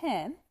March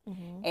 10th.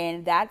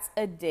 And that's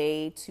a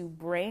day to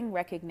bring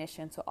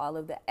recognition to all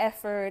of the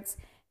efforts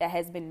that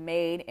has been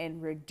made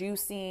in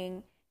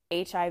reducing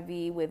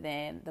HIV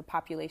within the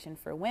population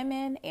for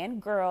women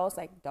and girls.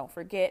 Like, don't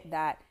forget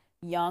that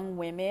young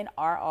women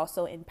are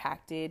also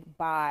impacted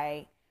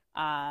by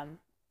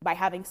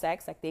having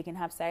sex. Like, they can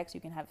have sex.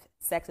 You can have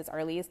sex as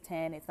early as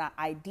 10. It's not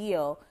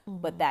ideal,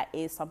 but that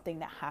is something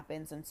that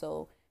happens. And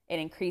so an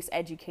increased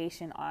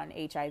education on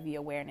HIV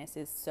awareness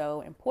is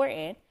so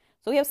important.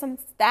 So we have some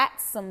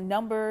stats, some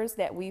numbers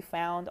that we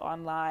found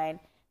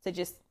online to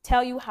just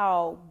tell you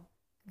how,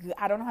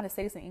 I don't know how to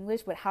say this in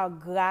English, but how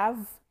grave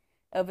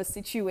of a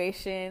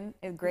situation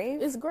is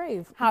grave. It's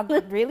grave. How,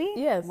 really?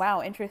 Yes.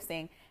 Wow,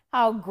 interesting.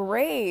 How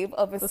grave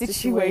of a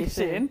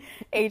situation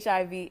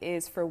HIV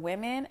is for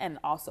women and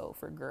also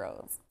for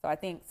girls. So I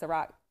think,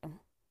 Sarak,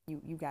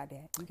 you got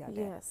that. You got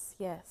that.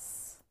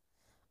 Yes.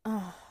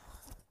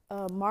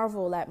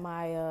 Marvel at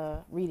my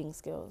reading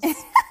skills.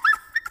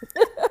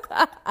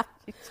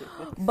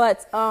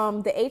 But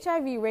the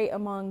HIV rate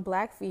among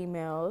Black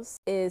females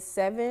is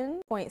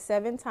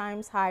 7.7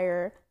 times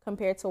higher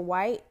compared to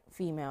white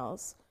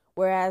females,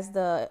 whereas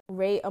the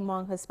rate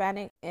among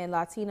Hispanic and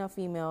Latina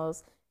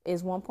females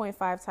is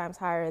 1.5 times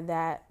higher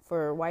than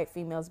for white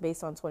females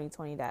based on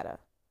 2020 data.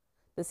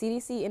 The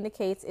CDC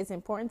indicates it's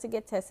important to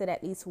get tested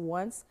at least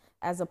once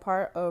as a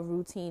part of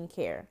routine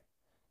care.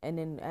 And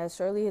then, as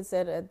Shirley had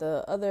said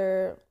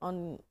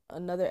on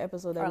another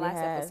episode that Our we last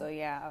had, episode,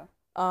 yeah.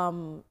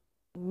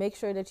 Make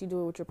sure that you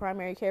do it with your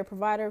primary care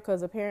provider,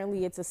 because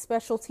apparently it's a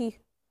specialty.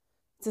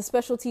 It's a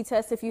specialty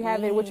test if you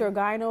have it with your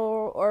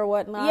gyno or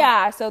whatnot.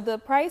 Yeah. So the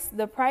price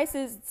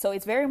is, so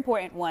it's very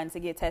important, one, to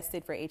get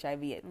tested for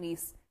HIV at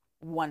least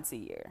once a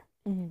year,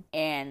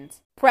 and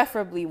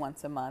preferably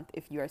once a month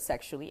if you are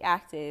sexually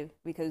active,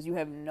 because you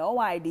have no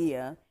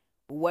idea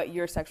what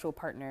your sexual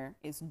partner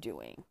is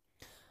doing.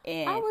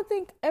 And I would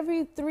think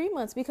every 3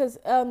 months, because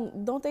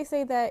don't they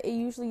say that it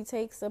usually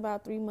takes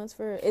about 3 months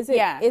for?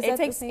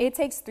 It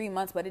takes 3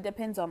 months, but it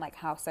depends on like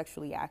how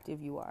sexually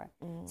active you are.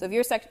 So if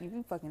you're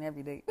you fucking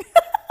every day.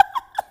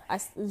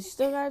 You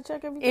still gotta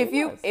check every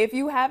 3 months. If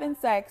you having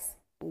sex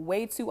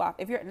way too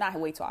often, if you're not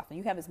way too often,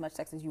 you have as much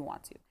sex as you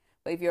want to.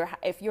 But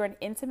if you're an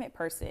intimate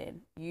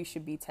person, you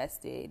should be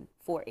tested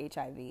for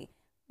HIV.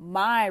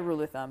 My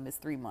rule of thumb is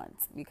 3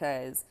 months,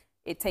 because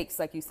it takes,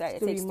 like you said,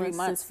 it takes 3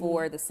 months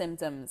for the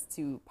symptoms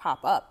to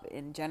pop up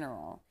in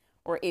general,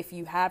 or if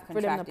you have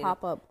contracted, for them to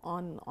pop up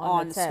on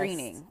the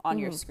screening, on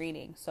your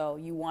screening. So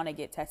you want to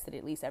get tested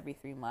at least every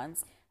 3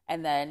 months.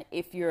 And then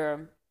if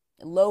you're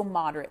low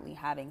moderately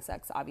having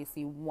sex,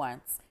 obviously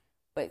once,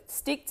 but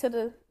stick to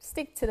the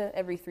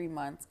every 3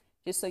 months,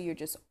 just so you're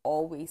just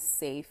always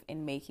safe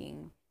in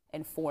making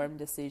informed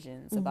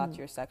decisions about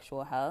your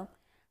sexual health.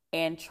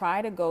 And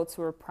try to go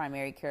to a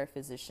primary care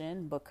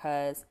physician,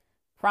 because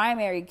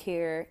primary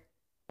care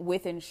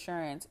with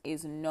insurance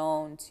is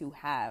known to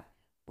have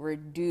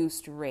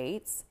reduced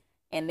rates,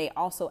 and they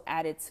also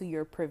added to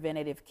your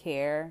preventative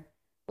care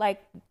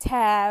like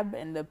tab,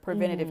 and the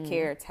preventative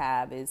care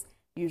tab is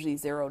usually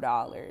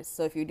 $0.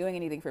 So if you're doing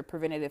anything for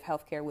preventative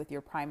health care with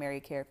your primary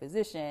care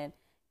physician,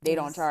 they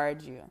don't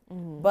charge you.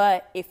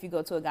 But if you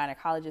go to a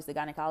gynecologist, the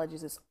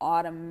gynecologist is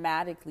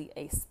automatically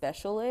a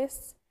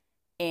specialist,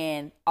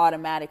 and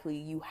automatically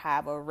you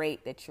have a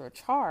rate that you're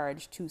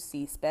charged to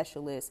see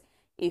specialists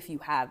if you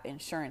have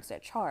insurance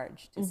that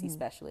charge to see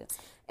specialists.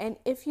 And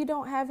if you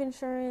don't have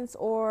insurance,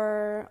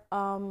 or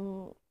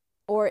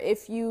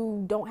if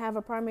you don't have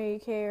a primary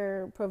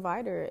care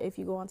provider, if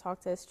you go on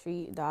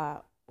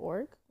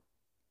talkteststreet.org,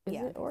 is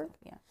it org?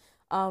 Yeah.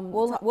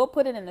 We'll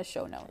put it in the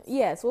show notes.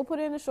 Yes, we'll put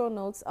it in the show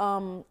notes.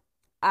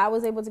 I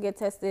was able to get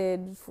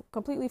tested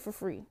completely for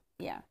free.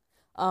 Yeah.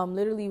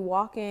 Literally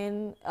walk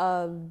in.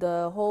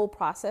 The whole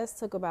process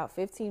took about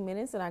 15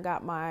 minutes, and I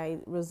got my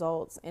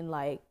results in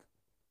like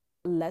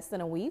less than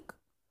a week.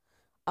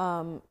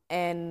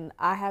 And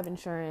I have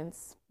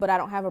insurance, but I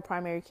don't have a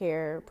primary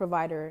care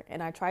provider.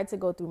 And I tried to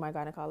go through my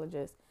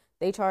gynecologist.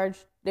 They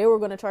were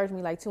going to charge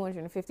me like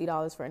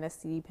 $250 for an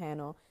STD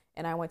panel.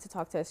 And I went to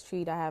Talk Test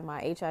Treat. I have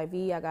my HIV.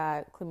 I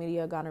got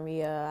chlamydia,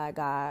 gonorrhea. I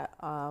got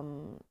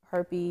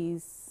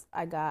herpes.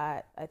 I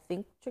got, I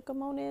think,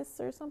 trichomonas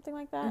or something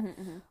like that.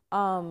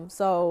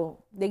 So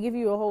they give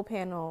you a whole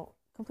panel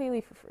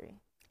completely for free.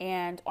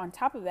 And on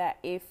top of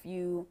that,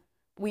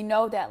 we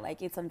know that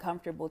like it's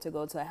uncomfortable to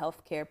go to a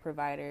healthcare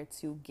provider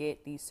to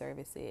get these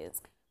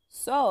services.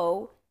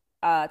 So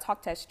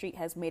Talk Test Street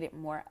has made it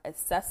more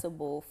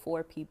accessible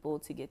for people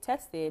to get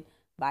tested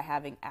by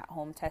having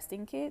at-home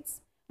testing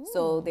kits.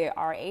 So there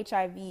are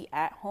HIV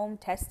at-home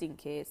testing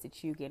kits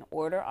that you can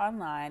order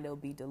online. They'll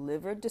be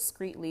delivered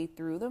discreetly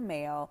through the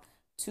mail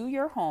to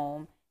your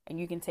home, and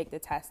you can take the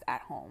test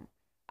at home.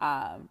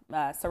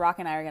 Ciroc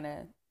and I are going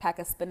to pack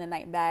a spend the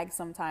night bag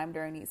sometime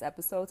during these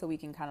episodes, so we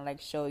can kind of like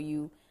show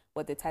you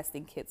what the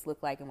testing kits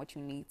look like and what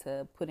you need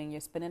to put in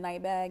your spend the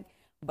night bag.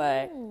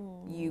 But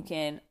you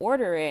can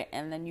order it,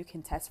 and then you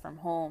can test from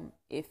home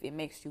if it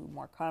makes you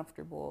more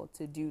comfortable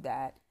to do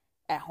that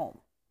at home.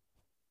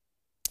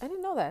 I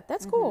didn't know that.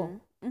 That's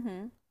cool.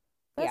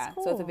 That's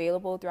cool. So it's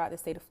available throughout the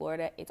state of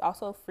Florida. It's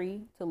also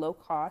free to low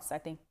cost. I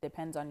think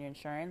depends on your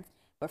insurance,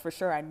 but for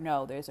sure I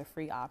know there's a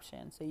free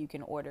option, so you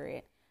can order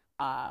it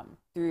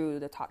through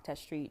the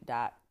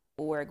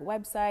talkteststreet.org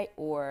website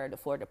or the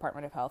Florida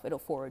Department of Health. It'll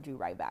forward you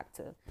right back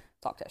to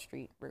Talk Test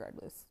Street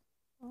regardless.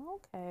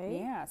 Okay.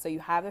 Yeah. So you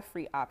have a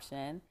free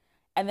option,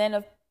 and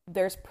then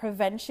there's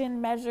prevention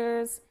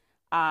measures.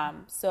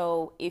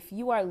 So if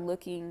you are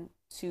looking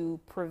to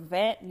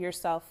prevent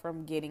yourself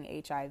from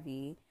getting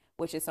HIV,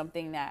 which is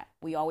something that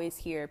we always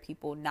hear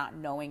people not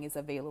knowing is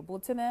available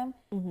to them,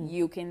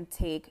 you can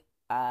take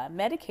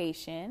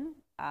medication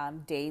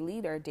daily.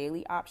 There are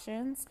daily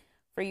options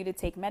for you to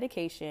take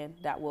medication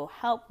that will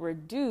help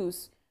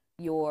reduce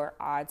your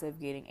odds of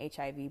getting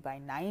HIV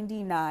by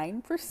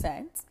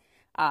 99%.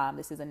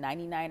 This is a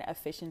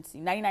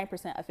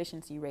 99%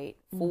 efficiency rate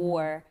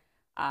for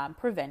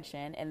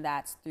prevention, and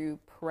that's through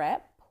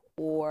PrEP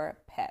or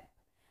PEP.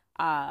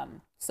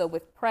 So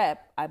with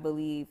PrEP, I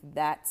believe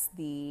that's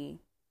the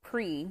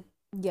HIV.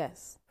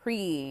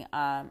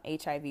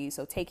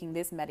 So taking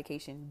this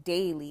medication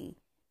daily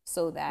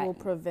so that will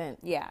prevent.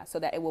 Yeah, so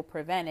that it will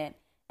prevent it.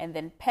 And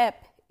then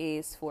PEP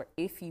is for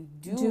if you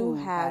do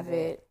have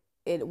it,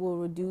 it will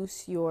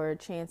reduce your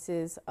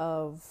chances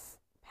of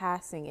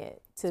passing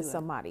it to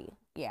somebody.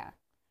 Yeah.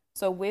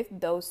 So with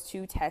those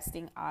two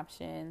testing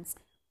options,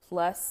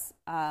 plus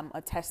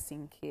a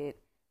testing kit,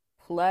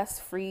 plus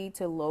free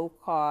to low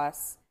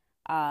cost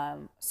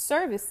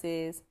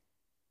services,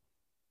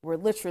 we're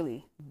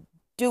literally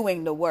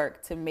doing the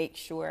work to make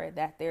sure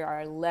that there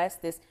are less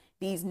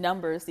these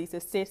numbers, these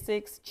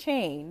statistics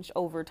change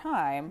over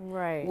time,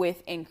 right,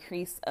 with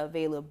increased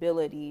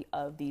availability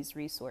of these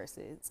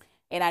resources.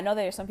 And I know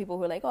there are some people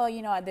who are like, oh,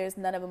 there's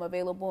none of them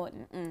available.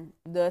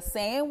 The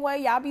same way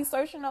y'all be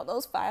searching up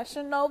those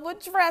Fashion Nova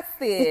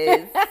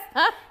dresses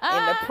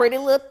and the pretty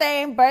little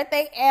thing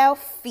birthday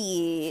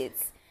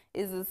outfits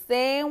is the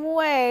same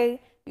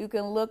way you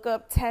can look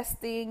up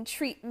testing,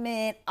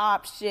 treatment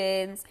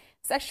options,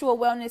 sexual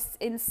wellness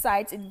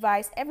insights,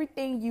 advice.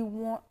 Everything you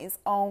want is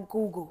on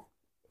Google.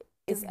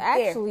 It's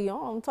actually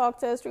on Talk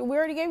Test Street. We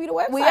already gave you the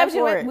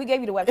website We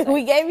gave you the website.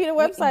 We gave you the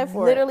website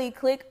for it. Literally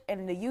click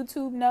in the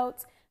YouTube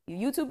notes, the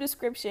YouTube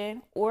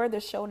description, or the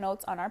show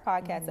notes on our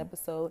podcast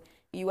episode.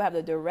 You have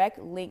the direct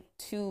link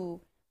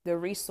to the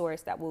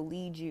resource that will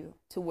lead you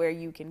to where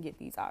you can get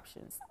these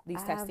options,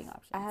 testing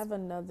options. I have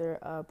another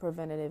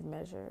preventative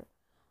measure.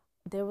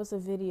 There was a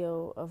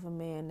video of a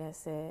man that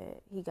said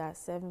he got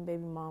 7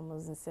 baby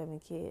mamas and 7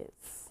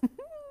 kids.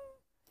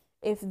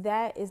 If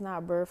that is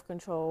not birth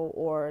control,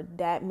 or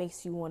that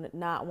makes you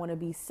not want to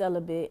be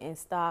celibate and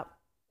stop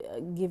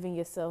giving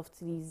yourself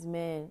to these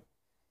men,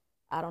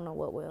 I don't know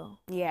what will.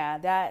 Yeah,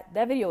 that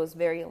video was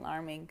very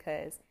alarming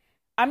because,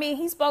 I mean,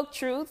 he spoke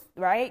truth,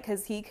 right?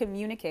 Because he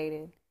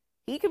communicated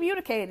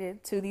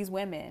to these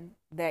women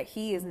that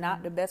he is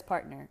not the best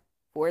partner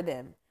for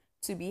them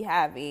to be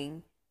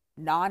having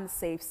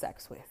non-safe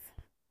sex with.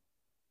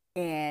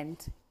 And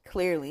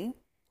clearly,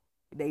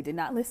 they did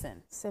not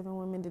listen. 7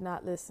 women did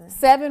not listen.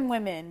 7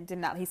 women did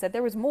not. He said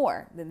there was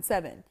more than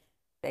 7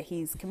 that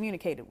he's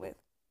communicated with.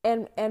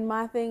 And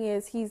my thing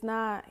is, he's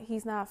not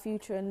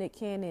Future and Nick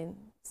Cannon,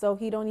 so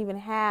he don't even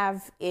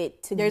have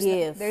it to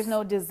give. There's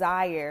no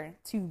desire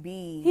to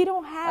be. He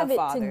don't have it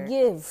to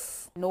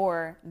give,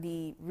 nor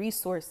the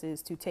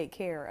resources to take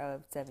care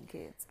of 7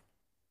 kids.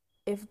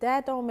 If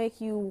that don't make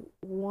you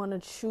want to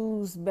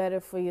choose better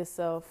for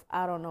yourself,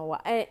 I don't know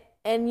why.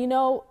 And you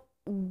know,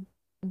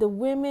 the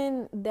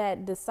women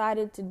that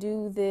decided to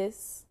do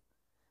this,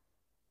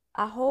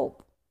 I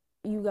hope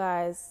you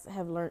guys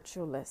have learned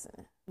your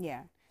lesson.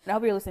 Yeah. And I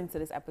hope you're listening to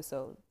this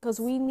episode. Because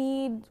we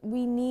need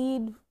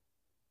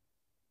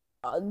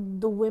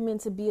the women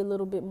to be a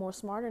little bit more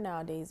smarter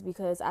nowadays,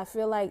 because I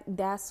feel like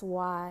that's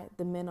why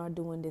the men are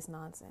doing this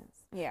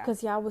nonsense. Yeah.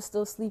 Because y'all was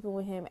still sleeping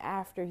with him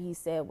after he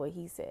said what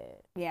he said.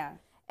 Yeah.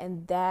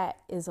 And that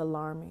is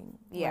alarming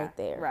right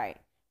there. Right.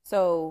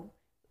 So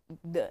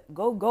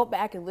go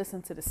back and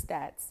listen to the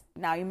stats.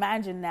 Now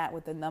imagine that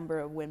with the number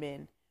of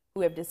women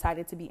who have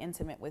decided to be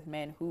intimate with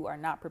men who are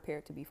not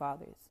prepared to be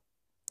fathers.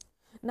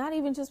 Not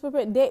even just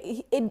prepared.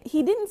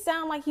 He didn't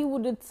sound like he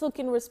would have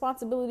taken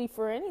responsibility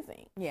for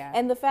anything. Yeah.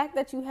 And the fact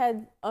that you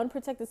had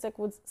unprotected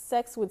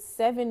sex with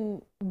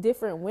 7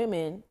 different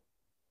women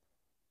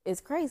is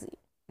crazy.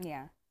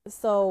 Yeah.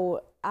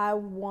 So I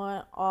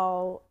want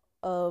all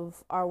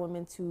of our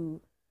women to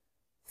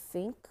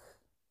think,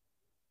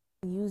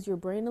 use your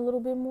brain a little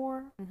bit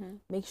more,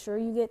 make sure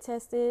you get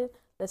tested.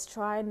 Let's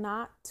try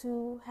not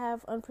to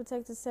have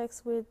unprotected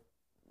sex with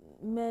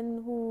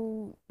men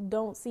who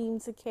don't seem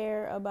to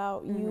care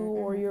about you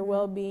or your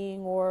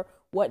well-being or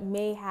what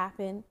may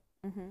happen.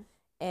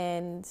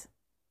 And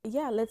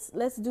yeah,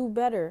 let's do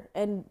better.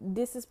 And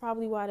this is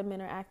probably why the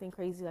men are acting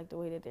crazy like the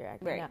way that they're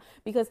acting now,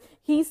 because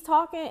he's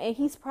talking and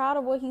he's proud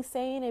of what he's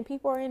saying, and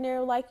people are in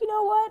there like, you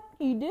know what,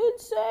 he did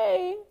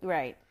say.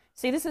 Right.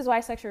 See, this is why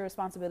sexual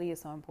responsibility is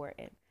so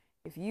important.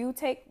 If you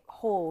take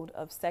hold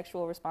of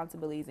sexual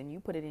responsibilities and you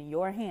put it in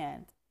your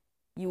hand,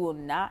 you will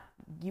not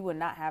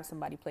have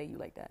somebody play you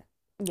like that.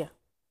 Yeah.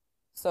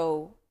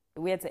 So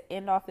if we had to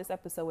end off this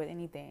episode with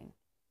anything,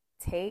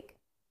 take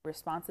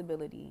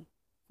responsibility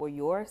for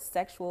your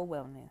sexual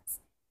wellness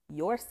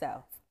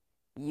yourself.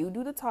 You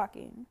do the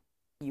talking,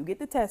 you get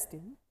the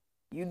testing,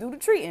 you do the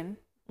treating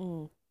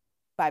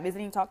by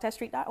visiting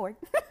talkteststreet.org.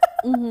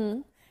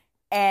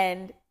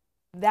 And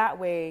that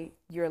way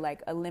you're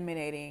like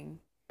eliminating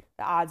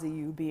the odds of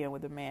you being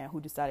with a man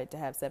who decided to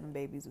have 7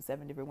 babies with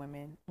 7 different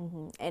women.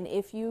 And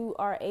if you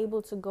are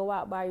able to go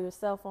out by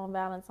yourself on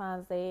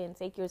Valentine's Day and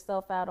take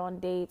yourself out on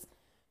dates,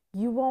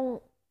 you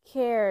won't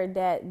care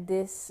that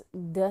this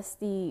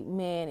dusty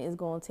man is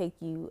going to take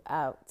you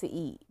out to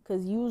eat,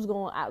 because you was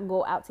going to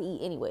go out to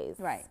eat anyways.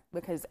 Right.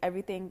 Because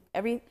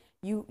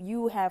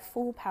you have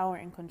full power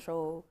and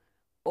control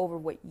over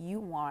what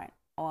you want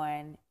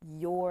on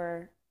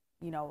your,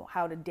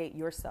 how to date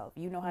yourself.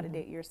 You know how to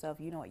date yourself.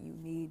 You know what you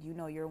need. You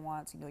know your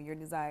wants. You know your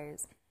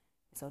desires.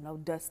 So no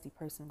dusty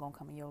person going to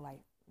come in your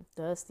life.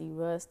 Dusty,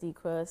 rusty,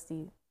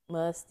 crusty,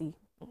 musty.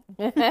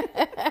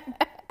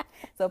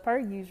 So per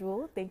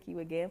usual, thank you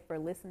again for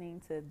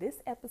listening to this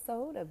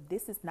episode of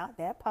This Is Not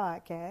That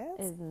Podcast.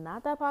 It's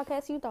not that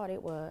podcast you thought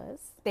it was.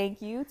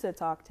 Thank you to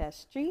Talk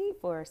Test Street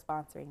for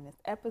sponsoring this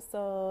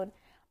episode.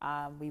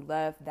 We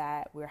love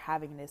that we're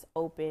having this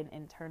open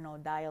internal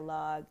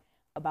dialogue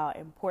about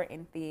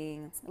important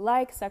things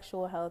like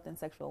sexual health and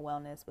sexual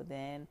wellness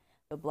within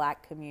the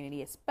Black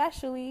community,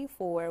 especially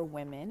for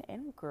women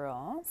and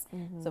girls.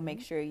 So make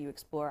sure you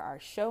explore our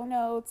show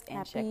notes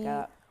and check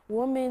out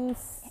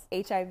Women's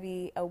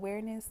HIV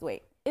awareness.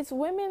 Wait, it's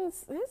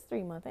Women's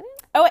History Month, isn't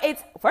it? Oh,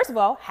 it's, first of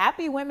all,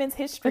 Happy Women's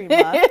History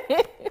Month.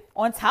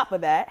 On top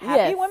of that,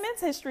 Happy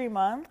Women's History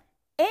Month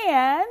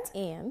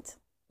and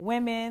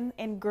Women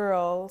and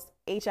Girls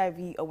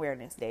HIV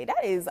Awareness Day.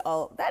 That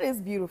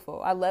is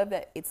beautiful. I love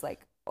that it's like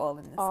all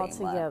in the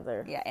same together.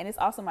 Month. Yeah, and it's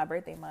also my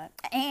birthday month.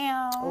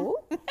 Ooh.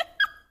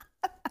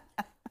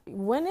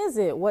 When is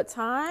it? What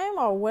time?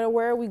 Or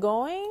where are we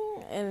going?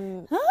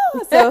 And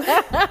so there's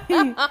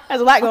a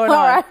lot going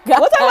on. Right,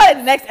 we'll talk about it in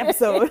the next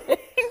episode.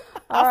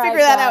 I'll figure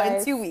that out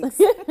in 2 weeks.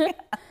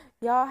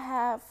 Y'all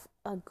have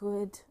a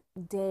good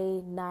day,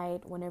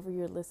 night, whenever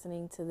you're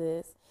listening to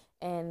this.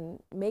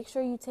 And make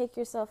sure you take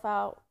yourself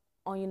out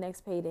on your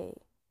next payday.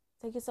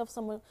 Take yourself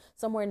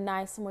somewhere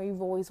nice, somewhere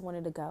you've always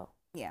wanted to go.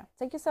 Yeah.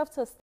 Take yourself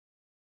to...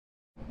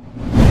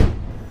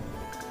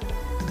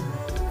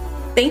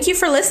 Thank you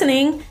for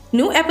listening.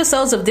 New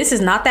episodes of This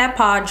Is Not That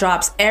Pod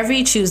drops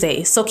every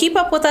Tuesday, so keep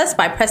up with us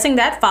by pressing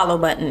that follow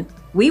button.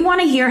 We want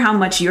to hear how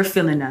much you're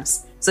feeling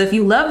us. So if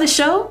you love the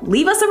show,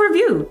 leave us a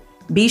review.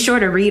 Be sure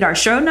to read our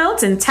show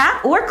notes and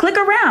tap or click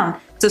around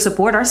to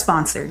support our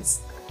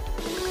sponsors.